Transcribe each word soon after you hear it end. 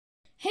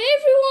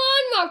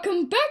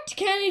Welcome back to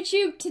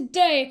CandyTube.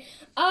 Today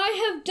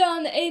I have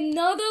done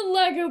another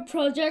Lego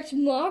project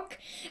mock.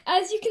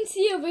 As you can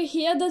see over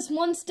here, there's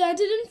one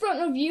standing in front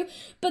of you,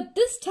 but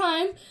this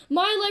time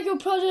my Lego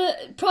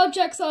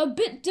projects are a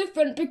bit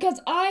different because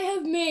I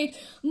have made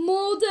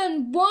more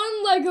than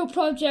one Lego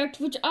project,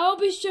 which I'll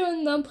be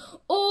showing them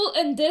all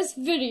in this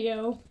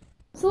video.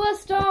 So let's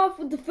start off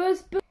with the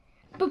first bit.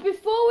 But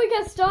before we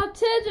get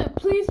started,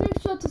 please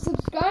make sure to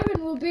subscribe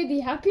and we'll be the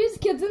happiest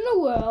kids in the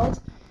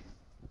world.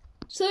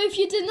 So if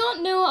you did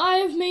not know, I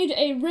have made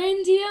a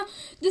reindeer.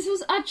 This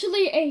was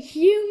actually a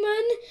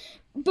human,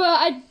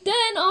 but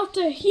then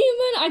after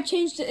human, I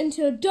changed it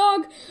into a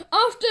dog.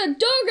 After a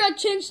dog, I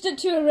changed it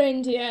to a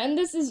reindeer, and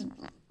this is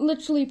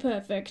literally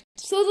perfect.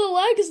 So the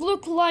legs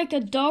look like a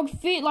dog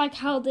feet, like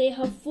how they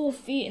have 4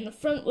 feet in the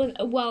front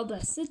while they're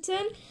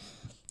sitting.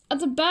 At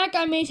the back,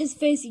 I made his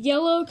face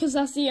yellow because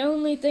that's the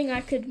only thing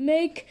I could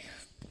make.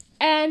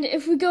 And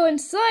if we go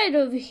inside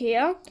over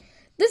here,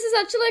 this is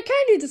actually a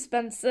candy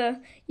dispenser.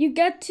 You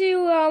get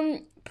to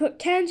put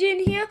candy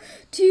in here.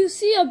 To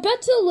see a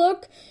better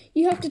look,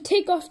 you have to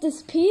take off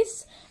this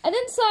piece, and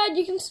inside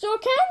you can store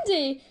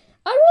candy.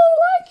 I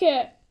really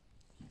like it.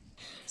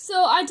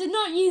 So I did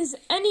not use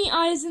any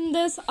eyes in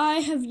this. I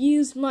have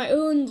used my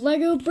own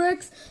Lego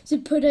bricks to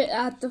put it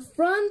at the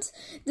front.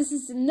 This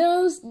is the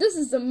nose, this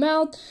is the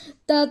mouth.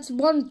 That's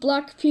one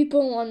black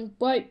pupil, one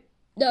white.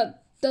 No,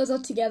 those are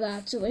together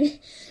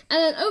actually. And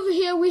then over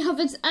here we have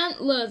its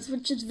antlers,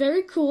 which is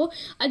very cool.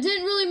 I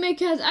didn't really make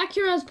it as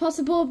accurate as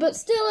possible, but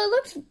still it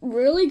looks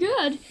really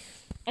good.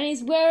 And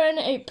he's wearing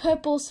a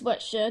purple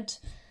sweatshirt.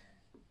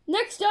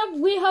 Next up,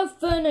 we have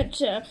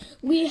furniture.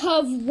 We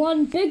have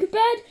one big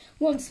bed,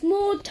 one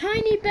small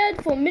tiny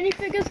bed for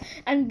minifigures,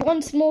 and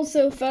one small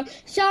sofa.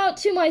 Shout out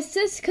to my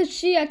sis, because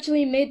she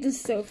actually made this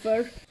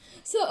sofa.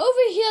 So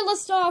over here,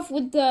 let's start off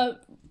with the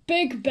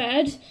big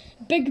bed,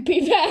 big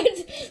B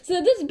bed.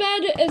 So this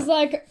bed is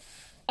like,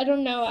 I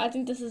don't know, I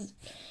think this is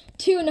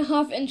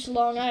 2.5 inch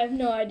long, I have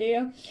no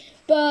idea.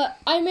 But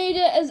I made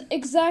it as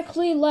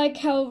exactly like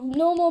how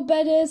normal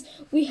bed is.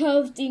 We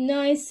have the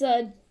nice,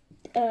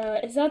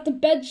 is that the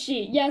bed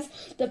sheet? Yes,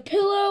 the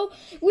pillow.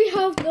 We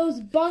have those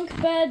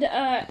bunk bed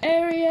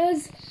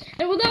areas.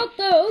 And without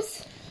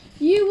those,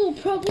 you will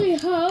probably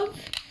have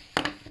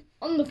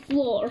on the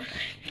floor.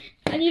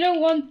 And you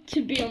don't want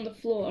to be on the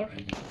floor.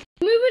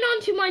 Moving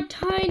on to my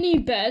tiny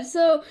bed.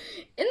 So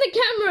in the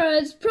camera,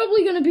 it's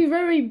probably going to be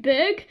very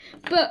big.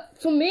 But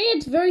for me,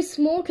 it's very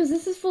small because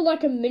this is for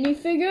like a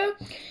minifigure.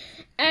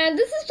 And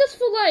this is just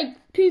for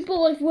like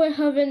people if we're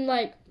having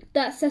like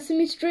that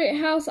Sesame Street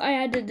house. I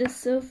added this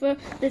sofa,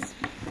 this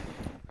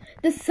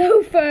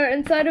sofa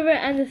inside of it,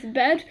 and this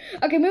bed.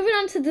 Okay, moving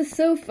on to the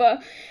sofa.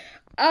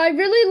 I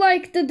really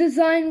like the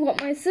design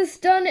what my sis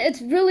done.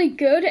 It's really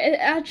good. It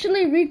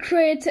actually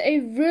recreates a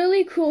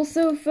really cool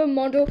sofa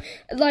model,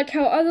 like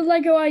how other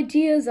Lego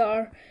ideas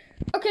are.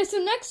 Okay, so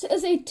next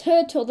is a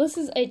turtle. This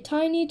is a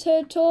tiny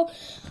turtle.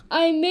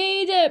 I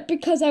made it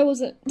because I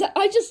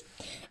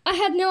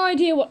had no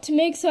idea what to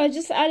make, so I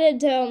just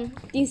added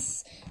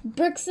these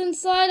bricks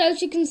inside.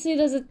 As you can see,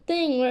 there's a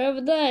thing right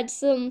over there.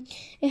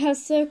 It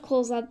has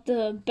circles at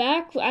the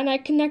back, and I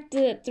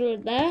connected it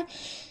through there.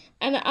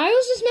 And I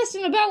was just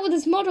messing about with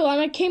this model,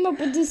 and I came up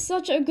with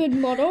such a good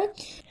model.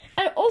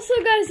 And also,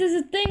 guys, there's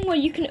a thing where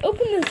you can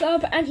open this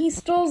up, and he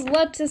stores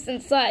lettuce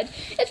inside.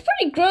 It's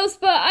pretty gross,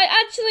 but I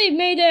actually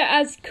made it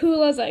as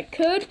cool as I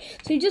could.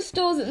 So he just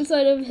stores it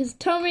inside of his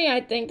tummy.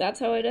 I think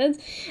that's how it is.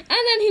 And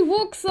then he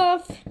walks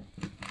off.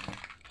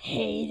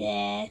 Hey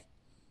there.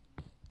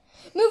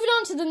 Moving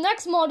on to the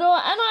next model,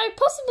 and I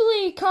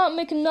possibly can't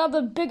make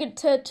another bigger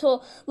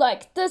turtle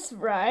like this,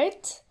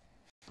 right?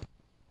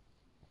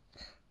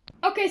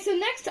 Okay, so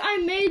next I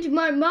made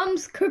my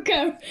mom's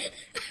cooker.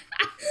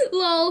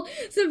 Lol.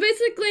 So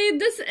basically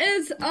this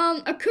is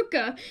a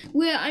cooker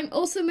where I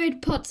also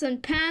made pots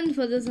and pans,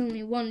 but there's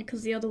only one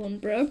because the other one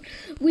broke.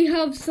 We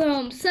have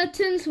some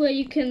settings where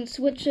you can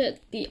switch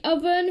it the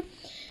oven.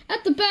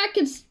 At the back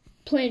it's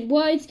plain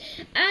white,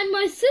 and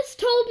my sis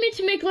told me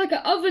to make like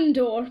an oven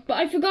door, but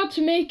I forgot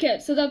to make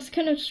it, so that's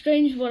kind of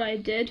strange what I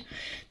did.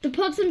 The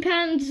pots and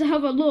pans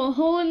have a little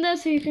hole in there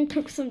so you can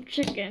cook some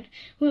chicken.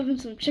 We're having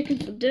some chicken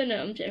for dinner,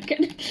 I'm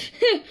joking.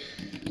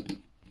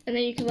 And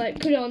then you can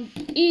like put it on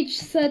each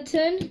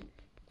setting.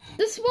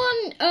 This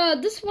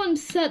one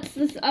sets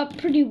this up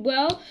pretty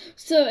well,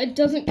 so it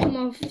doesn't come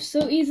off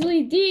so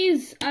easily.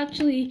 These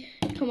actually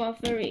come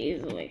off very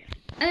easily.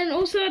 And then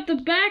also at the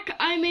back,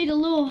 I made a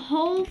little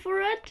hole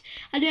for it.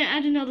 I didn't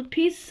add another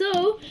piece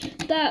so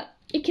that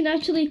it can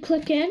actually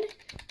click in.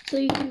 So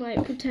you can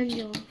like pretend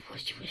you're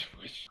whoosh, whoosh,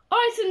 whoosh.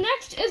 Alright, so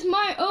next is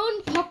my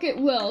own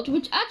pocket world,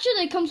 which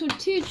actually comes with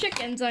 2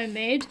 chickens I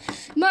made.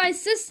 My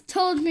sis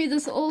told me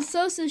this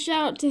also, so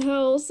shout out to her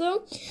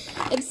also.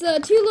 It's 2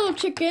 little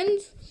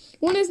chickens.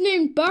 One is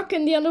named Buck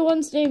and the other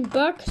one's named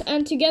Buck.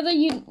 And together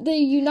they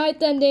unite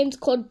their names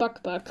called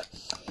Buck Buck.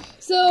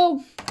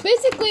 So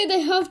basically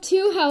they have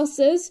 2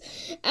 houses,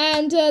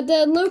 and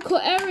the local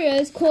area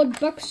is called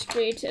Buck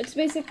Street. It's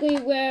basically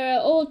where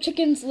all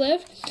chickens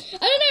live. I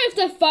don't know if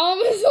they're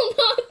farmers or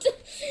not.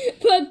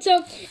 But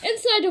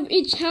inside of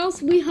each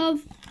house we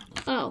have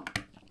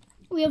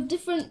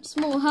different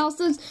small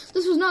houses.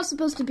 This was not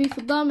supposed to be for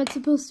them, it's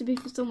supposed to be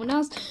for someone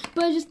else.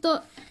 But I just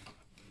thought,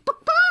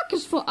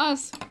 it's for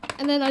us.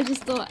 And then I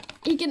just thought,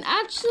 he can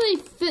actually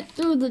fit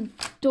through the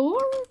door?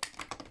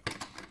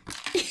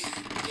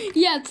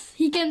 Yes,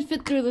 he can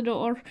fit through the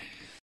door.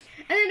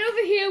 And then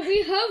over here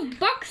we have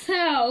Buck's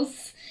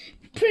house.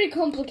 Pretty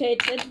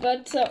complicated,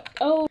 but so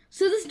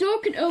this door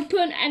can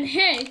open, and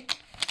hey,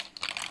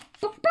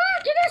 Buck,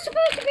 you're not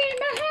supposed to be in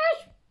my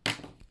house.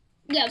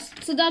 Yes,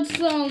 so that's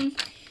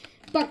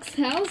Buck's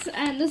house,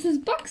 and this is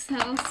Buck's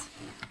house.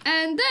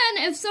 And then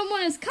if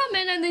someone is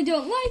coming and they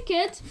don't like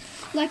it,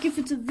 like if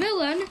it's a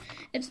villain,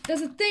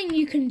 there's a thing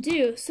you can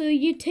do. So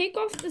you take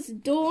off this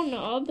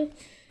doorknob.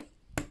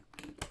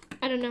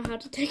 I don't know how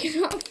to take it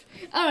off.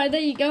 Alright,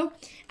 there you go.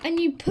 And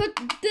you put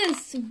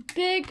this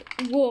big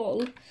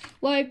wall,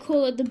 well, I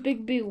call it the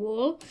Big B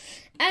wall.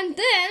 And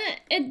then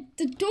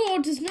the door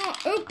does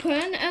not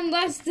open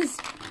unless this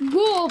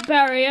wall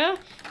barrier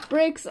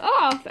breaks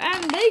off.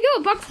 And there you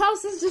go, Buck's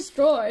house is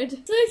destroyed. So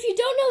if you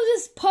don't know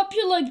this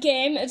popular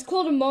game, it's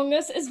called Among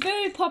Us. It's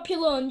very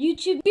popular on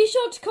YouTube. Be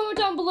sure to comment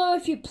down below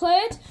if you play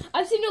it.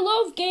 I've seen a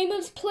lot of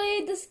gamers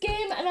play this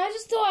game, and I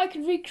just thought I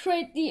could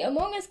recreate the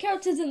Among Us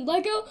characters in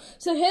Lego.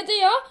 So here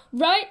they are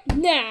right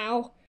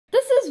now.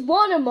 This is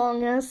one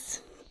Among Us.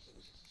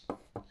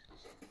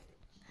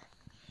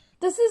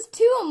 This is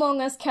two Among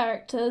Us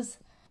characters.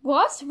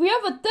 What? We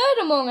have a third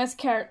Among Us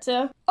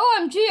character.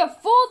 OMG, a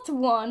fourth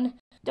one.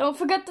 Don't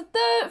forget the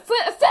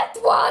fifth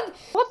one!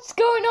 What's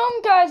going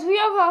on, guys? We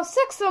have our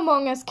sixth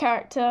Among Us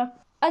character.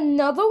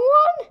 Another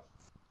one?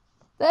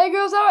 There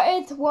goes our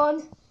eighth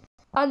one.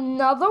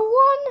 Another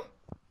one?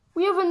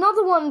 We have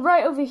another one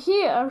right over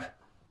here.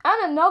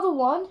 And another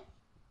one.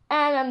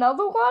 And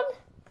another one.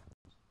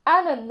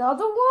 And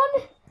another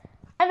one.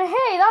 And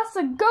hey, that's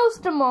a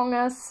ghost Among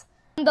Us.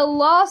 And the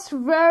last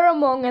rare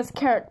Among Us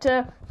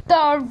character,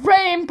 the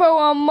Rainbow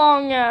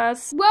Among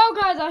Us. Well,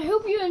 guys, I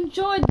hope you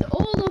enjoyed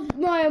all of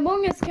my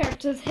Among Us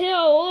characters. Here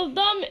are all of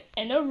them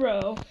in a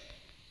row.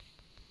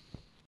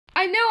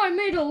 I know I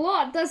made a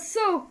lot. That's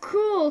so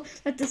cool.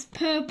 Like this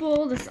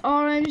purple, this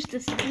orange,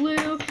 this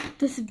blue,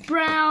 this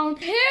brown.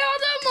 Here are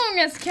the Among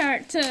Us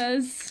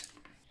characters.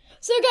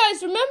 So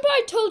guys, remember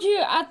I told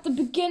you at the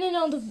beginning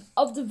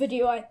of the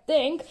video, I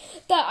think,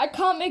 that I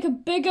can't make a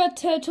bigger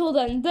turtle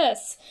than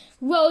this.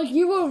 Well,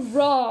 you were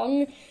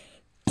wrong.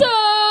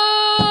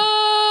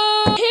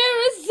 Duh!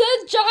 Here is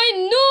the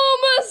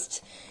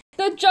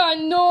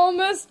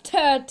ginormous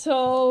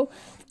turtle.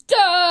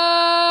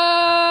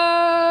 Done!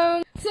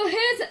 So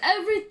here's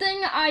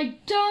everything I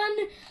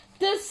done.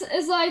 This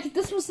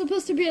was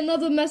supposed to be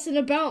another messing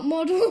about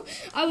model.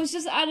 I was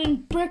just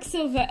adding bricks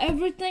over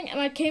everything, and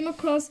I came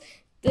across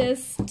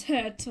this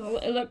turtle.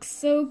 It looks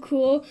so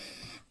cool.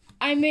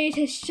 I made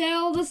his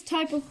shell, this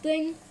type of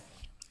thing.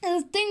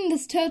 And the thing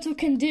this turtle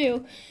can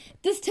do,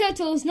 this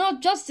turtle is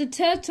not just a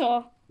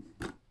turtle,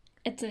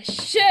 it's a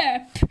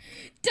ship.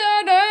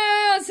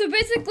 Ta-da! So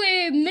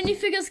basically,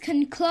 minifigures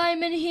can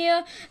climb in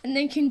here and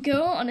they can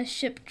go on a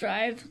ship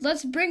drive.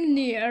 Let's bring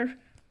near.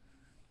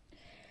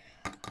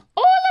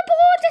 All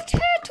aboard the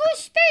turtle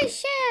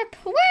spaceship!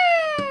 Wow!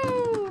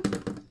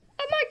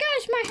 Oh my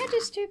gosh, my head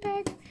is too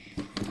big.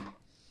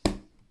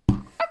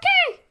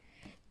 Okay.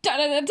 Dun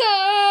dun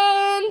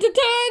dun dun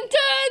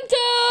dun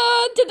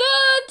dun dun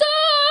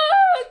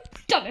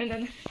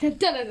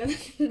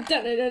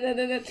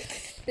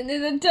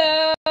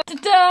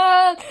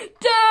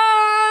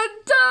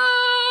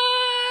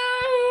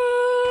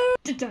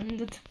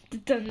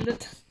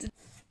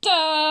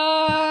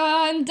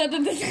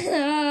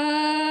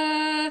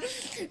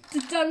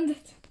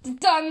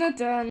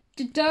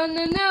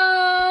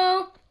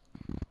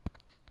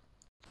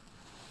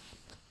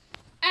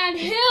and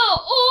here are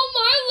all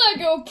my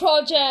Lego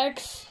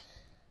projects.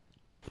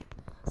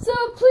 So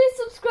please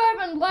subscribe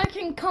and like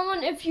and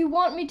comment if you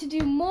want me to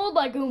do more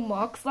Lego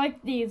mocks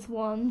like these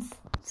ones.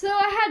 So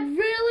I had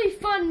really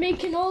fun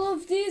making all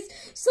of these.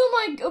 Some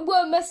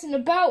were messing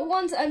about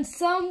ones and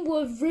some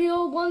were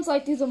real ones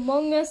like these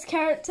Among Us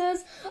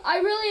characters. I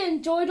really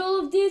enjoyed all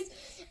of these.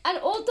 And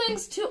all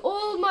thanks to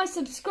all my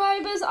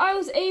subscribers, I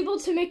was able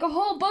to make a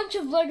whole bunch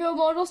of Lego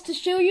models to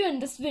show you in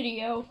this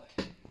video.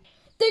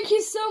 Thank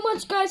you so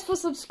much, guys, for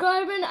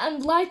subscribing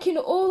and liking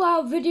all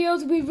our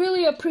videos. We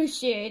really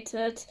appreciate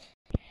it.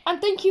 And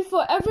thank you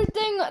for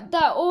everything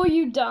that all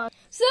you done.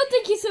 So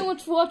thank you so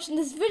much for watching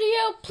this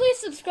video. Please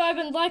subscribe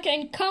and like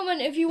and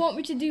comment if you want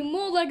me to do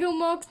more Lego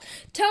mocks.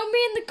 Tell me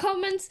in the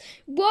comments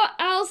what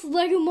else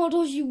Lego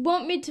models you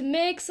want me to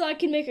make so I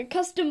can make a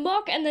custom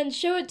mock and then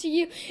show it to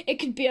you. It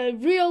could be a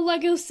real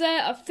Lego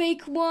set, a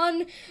fake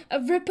one,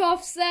 a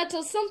rip-off set,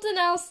 or something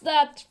else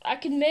that I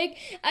can make.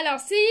 And I'll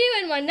see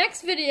you in my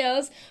next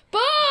videos.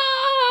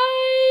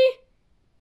 Bye!